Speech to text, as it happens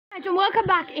guys, and welcome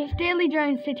back. It's Daily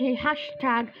Drown City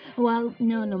hashtag. Well,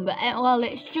 no number. Well,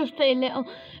 it's just a little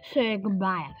say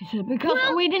goodbye episode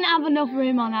because we didn't have enough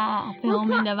room on our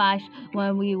filming device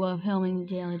when we were filming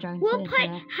Daily Drown City. We'll put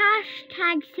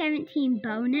hashtag 17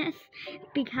 bonus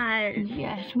because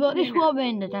yes, but this won't be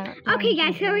in the dark. Okay,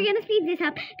 guys, so we're gonna speed this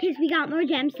up because we got more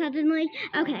gems suddenly.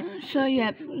 Okay. So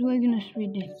yeah, we're gonna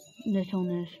speed this whole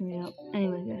nursery up.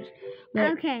 Anyway, guys.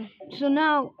 But, okay. So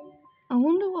now. I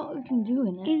wonder what we can do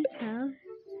in it. Info.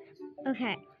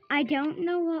 Okay. I don't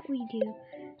know what we do.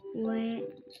 Wait.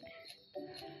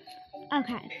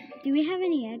 Okay. Do we have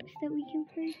any eggs that we can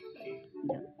free?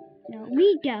 No. No,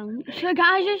 we don't. So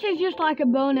guys, this is just like a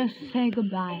bonus say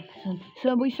goodbye.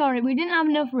 So we didn't have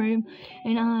enough room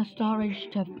in our storage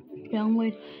to film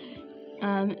with.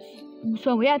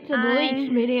 So we had to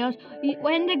delete videos.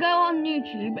 When they go on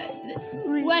YouTube,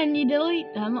 when you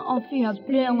delete them off your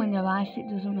filming device, it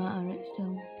doesn't matter, it's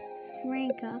still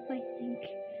rank up, I think.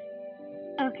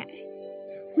 Okay.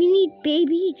 We need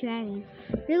baby dragons.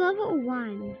 We're level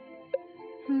 1.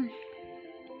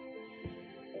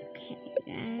 Okay,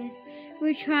 guys.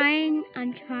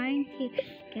 I'm trying to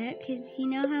get, because you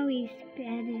know how we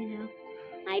sped it up.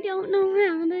 I don't know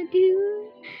how to do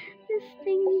this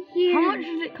thing here. How much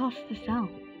does it cost to sell?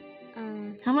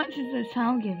 How much does the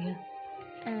sell give you?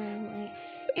 Wait.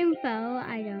 Info,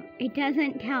 it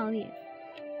doesn't tell you.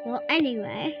 Well,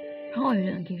 anyway. Oh, it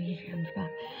doesn't give you gems back.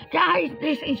 Guys,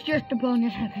 this is just a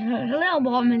bonus episode. A little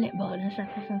 1 minute bonus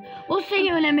episode. We'll see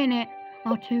you in a minute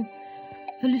or two.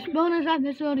 So this bonus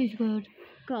episode is good.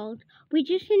 Gold. We're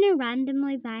just gonna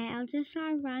randomly buy it. I'll just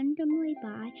randomly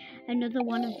buy another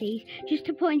one of these just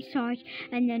to put in storage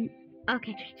and then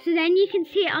okay, so then you can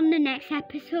see it on the next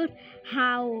episode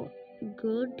how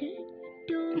good it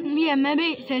does. Yeah, maybe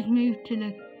it says move to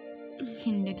the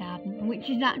kindergarten, which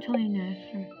is actually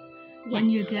nursery when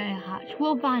you get a hatch.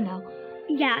 We'll find out.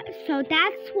 Yeah, so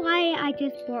that's why I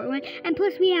just bought one. And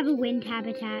plus we have a wind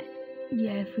habitat.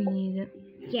 Yeah, if we need it.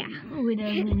 Yeah. We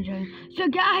don't enjoy. So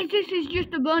guys, this is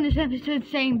just a bonus episode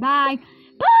saying bye.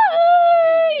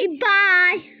 Bye!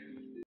 Bye!